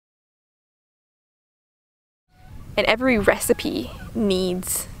And every recipe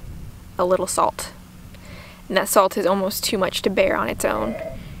needs a little salt. And that salt is almost too much to bear on its own.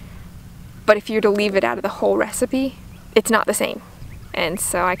 But if you're to leave it out of the whole recipe, it's not the same. And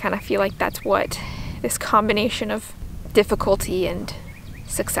so I kind of feel like that's what this combination of difficulty and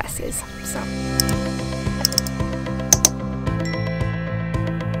success is. So.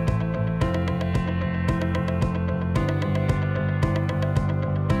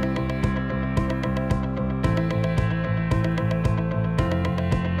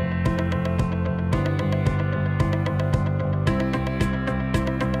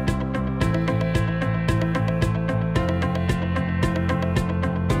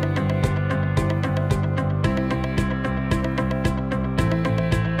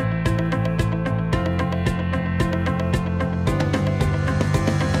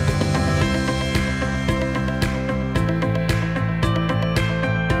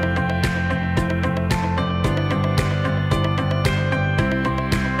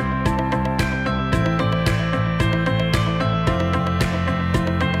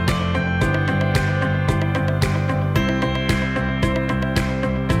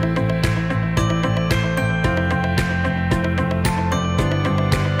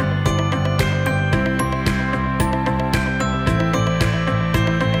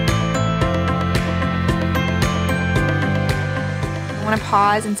 I want to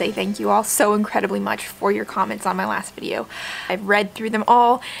pause and say thank you all so incredibly much for your comments on my last video. I've read through them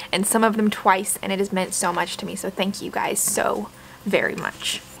all, and some of them twice, and it has meant so much to me, so thank you guys so very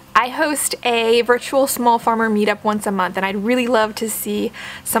much. I host a virtual small farmer meetup once a month, and I'd really love to see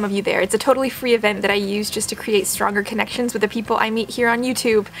some of you there. It's a totally free event that I use just to create stronger connections with the people I meet here on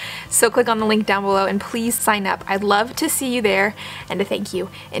YouTube. So click on the link down below and please sign up. I'd love to see you there and to thank you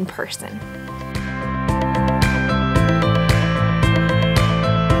in person.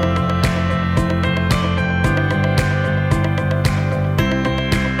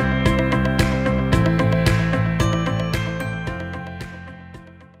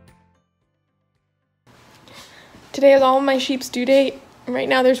 Today is all my sheep's due date. Right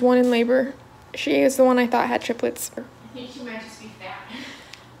now there's one in labor. She is the one I thought had triplets. I think she might just be fat.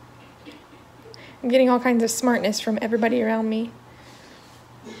 I'm getting all kinds of smartness from everybody around me,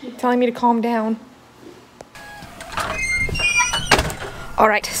 telling me to calm down.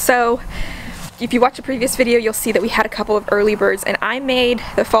 Alright, so if you watch a previous video, you'll see that we had a couple of early birds, and I made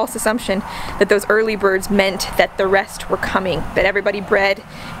the false assumption that those early birds meant that the rest were coming, that everybody bred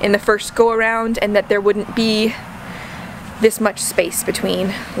in the first go around and that there wouldn't be this much space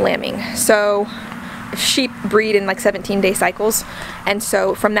between lambing. So sheep breed in like 17-day cycles, and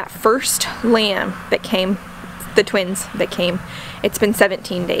so from that first lamb that came, the twins that came, it's been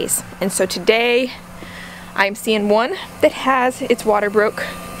 17 days. And so today I'm seeing one that has its water broke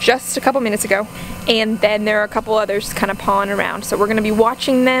just a couple minutes ago, and then there are a couple others kind of pawing around. So we're gonna be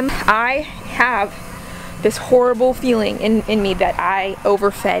watching them. I have this horrible feeling in me that I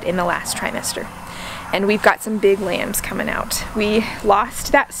overfed in the last trimester. And we've got some big lambs coming out. We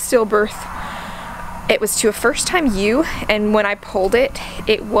lost that stillbirth. It was to a first time ewe, and when I pulled it,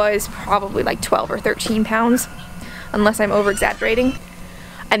 it was probably like 12 or 13 pounds, unless I'm over exaggerating.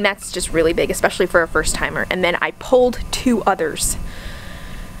 And that's just really big, especially for a first timer. And then I pulled 2 others.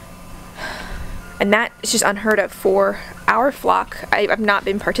 And that is just unheard of for our flock. I've not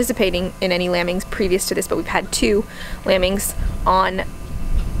been participating in any lambings previous to this, but we've had 2 lambings on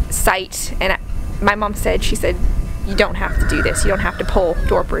site, and my mom said, she said, you don't have to do this. You don't have to pull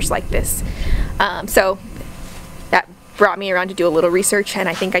Dorpers like this. So that brought me around to do a little research, and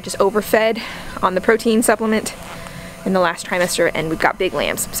I think I just overfed on the protein supplement in the last trimester, and we've got big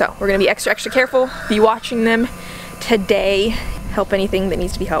lambs. So we're gonna be extra careful, be watching them today, help anything that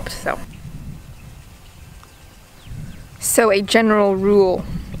needs to be helped. So a general rule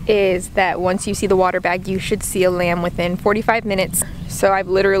is that once you see the water bag, you should see a lamb within 45 minutes. So I've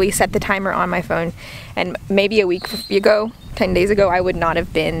literally set the timer on my phone, and maybe a week ago, 10 days ago, I would not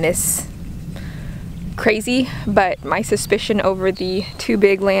have been this crazy, but my suspicion over the 2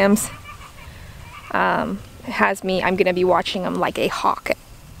 big lambs has me, I'm gonna be watching them like a hawk.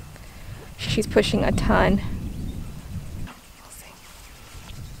 She's pushing a ton.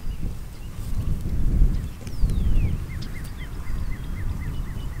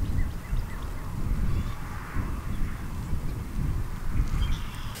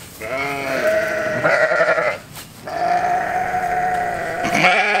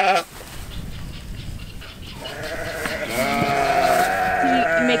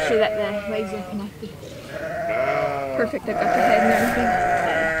 Make sure that the legs are connected. Perfect, I've got the head and everything.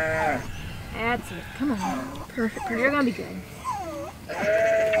 That's it, come on. Perfect. You're gonna be good.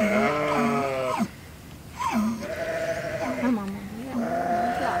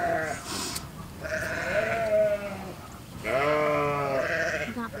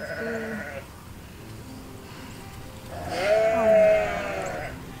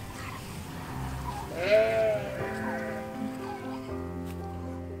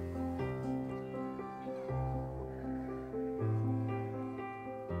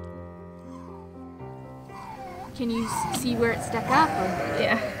 Can you see where it stuck up? Or?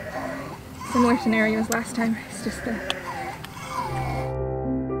 Yeah. Similar scenarios last time. It's just the...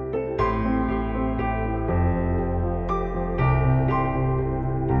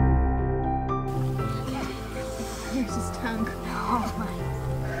 Here's his tongue. Oh my.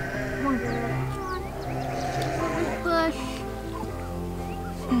 Come on, girl. Push.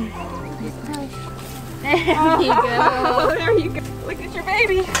 Push. There you go. Oh, there you go. Look at your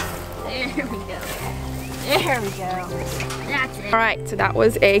baby. There we go. There we go. That's it. Alright, so that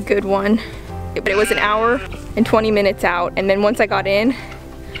was a good one. But it was an hour and 20 minutes out, and then once I got in,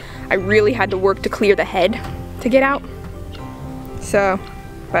 I really had to work to clear the head to get out. So,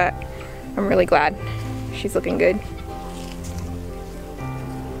 but I'm really glad. She's looking good.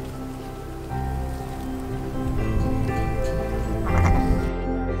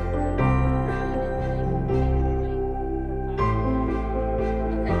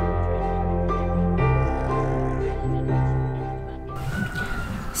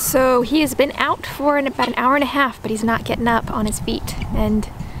 So he has been out for about an hour and a half, but he's not getting up on his feet. And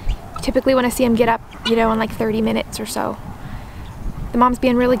typically when I see him get up, you know, in like 30 minutes or so. The mom's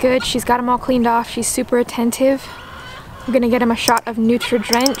being really good. She's got him all cleaned off. She's super attentive. I'm gonna get him a shot of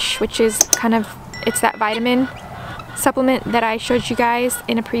Nutri-Drench, which is kind of, it's that vitamin supplement that I showed you guys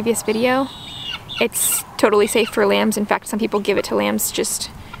in a previous video. It's totally safe for lambs. In fact, some people give it to lambs just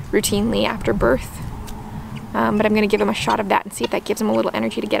routinely after birth. But I'm going to give him a shot of that and see if that gives him a little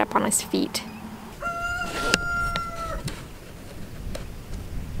energy to get up on his feet.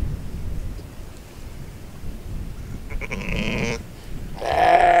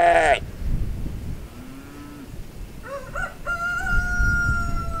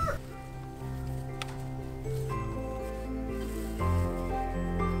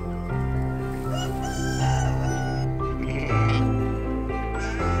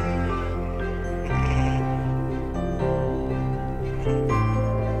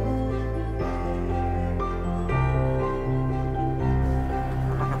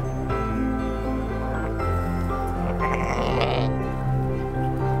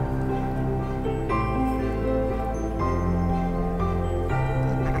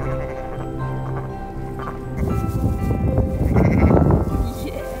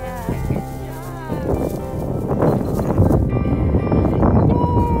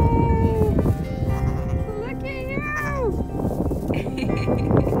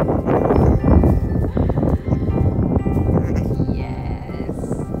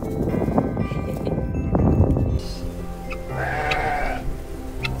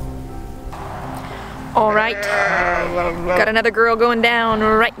 All right, got another girl going down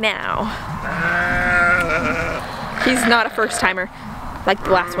right now. He's not a first timer like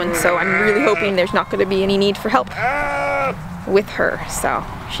the last one, so I'm really hoping there's not going to be any need for help with her. So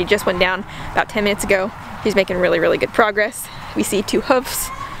she just went down about 10 minutes ago. She's making really, really good progress. We see 2 hoofs,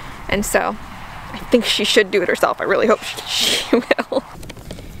 and so I think she should do it herself. I really hope she will.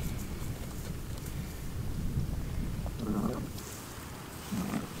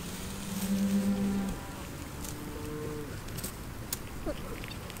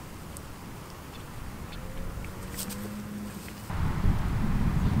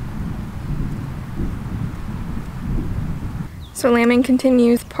 So lambing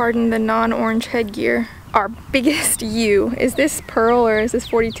continues, pardon the non-orange headgear. Our biggest ewe, is this Pearl or is this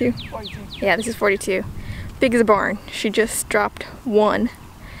 42? 42. Yeah, this is 42. Big as a barn. She just dropped 1.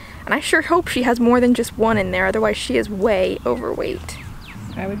 And I sure hope she has more than just 1 in there, otherwise she is way overweight.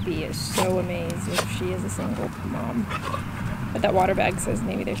 I would be so amazed if she is a single mom. But that water bag says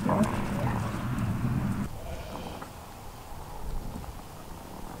maybe there's more.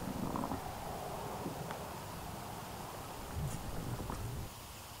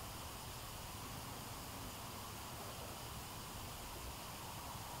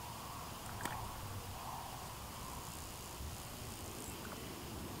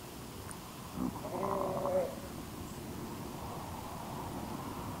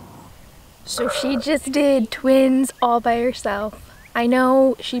 So she just did twins all by herself. I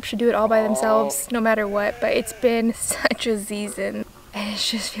know sheep should do it all by themselves no matter what, but it's been such a season. And it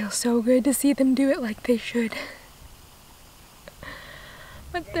just feels so good to see them do it like they should.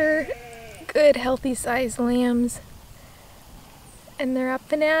 But they're good, healthy sized lambs. And they're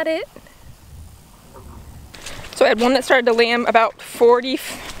up and at it. So I had one that started to lamb about 30,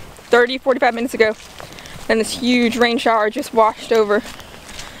 45 minutes ago. And this huge rain shower just washed over.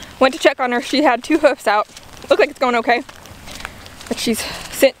 Went to check on her. She had 2 hoofs out. Looked like it's going okay. But she's,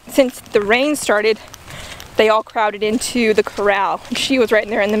 since the rain started, they all crowded into the corral. And she was right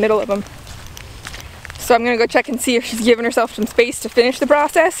in there in the middle of them. So I'm gonna go check and see if she's giving herself some space to finish the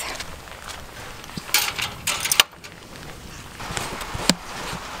process.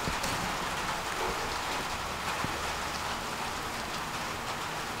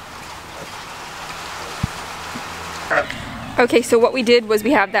 Okay, so what we did was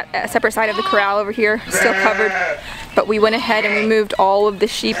we have that separate side of the corral over here, still covered, but we went ahead and we moved all of the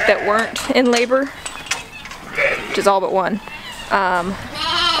sheep that weren't in labor, which is all but one,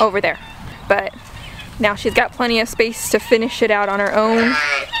 over there. But now she's got plenty of space to finish it out on her own.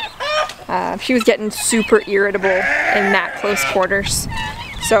 She was getting super irritable in that close quarters.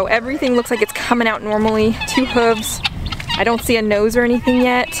 So everything looks like it's coming out normally. 2 hooves. I don't see a nose or anything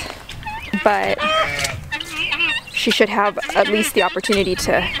yet, but she should have at least the opportunity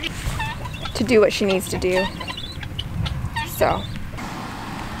to do what she needs to do. So.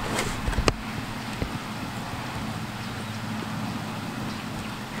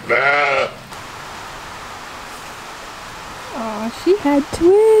 Oh, she had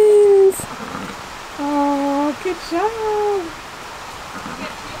twins. Oh, good job.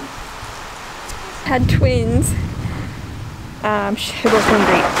 Had twins. She both doing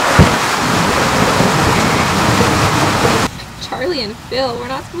great. Charlie and Phil, we're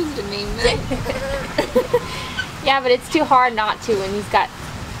not supposed to name them. Yeah, but it's too hard not to when he's got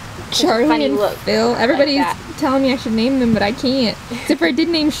Charlie funny and look Phil. Everybody's like telling me I should name them, but I can't. Except for I did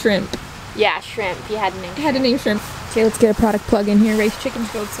name Shrimp. Yeah, Shrimp. You had to name. I had to name Shrimp. Okay, let's get a product plug in here. Raise chickens,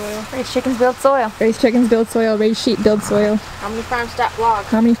 build soil. Raise chickens, build soil. Raise chickens, build soil. Raise sheep, build soil. HowManyFarms.blog.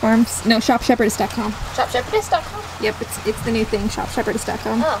 How many farms? No, ShopShepherdess.com. ShopShepherdess.com? Yep, it's the new thing,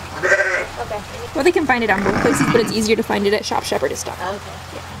 ShopShepherdess.com. Oh, okay. Well, they can find it on both places, but it's easier to find it at ShopShepherdess.com. Okay.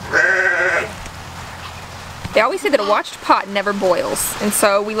 Yeah. They always say that a watched pot never boils, and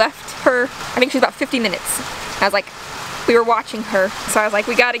so we left her, I think she was about 50 minutes. I was like, we were watching her, so I was like,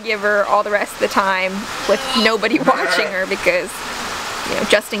 we gotta give her all the rest of the time with nobody watching her because, you know,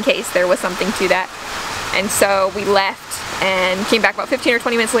 just in case there was something to that. And so we left and came back about 15 or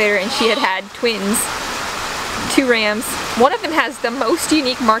 20 minutes later, and she had twins, 2 rams. One of them has the most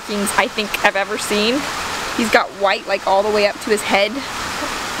unique markings I think I've ever seen. He's got white like all the way up to his head.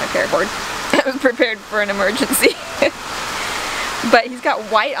 My paracord. I was prepared for an emergency. But he's got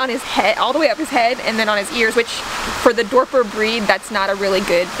white on his head, all the way up his head, and then on his ears, which for the Dorper breed, that's not a really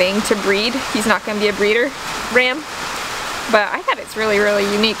good thing to breed. He's not going to be a breeder ram. But I thought it's really, really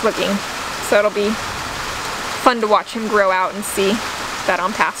unique looking. So it'll be fun to watch him grow out and see that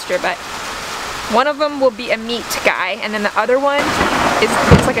on pasture. But one of them will be a meat guy, and then the other one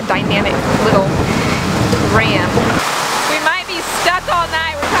looks like a dynamic little ram. We might be stuck all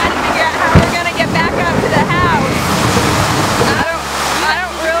night. We're trying to figure out how we're going to get back up to the house. I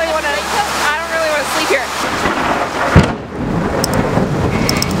don't really want to sleep here.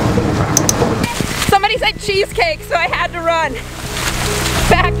 Somebody said cheesecake, so I had to run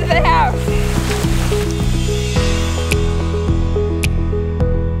back to the house.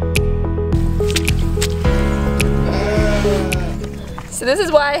 So this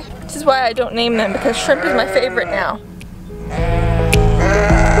is why I don't name them, because Shrimp is my favorite now.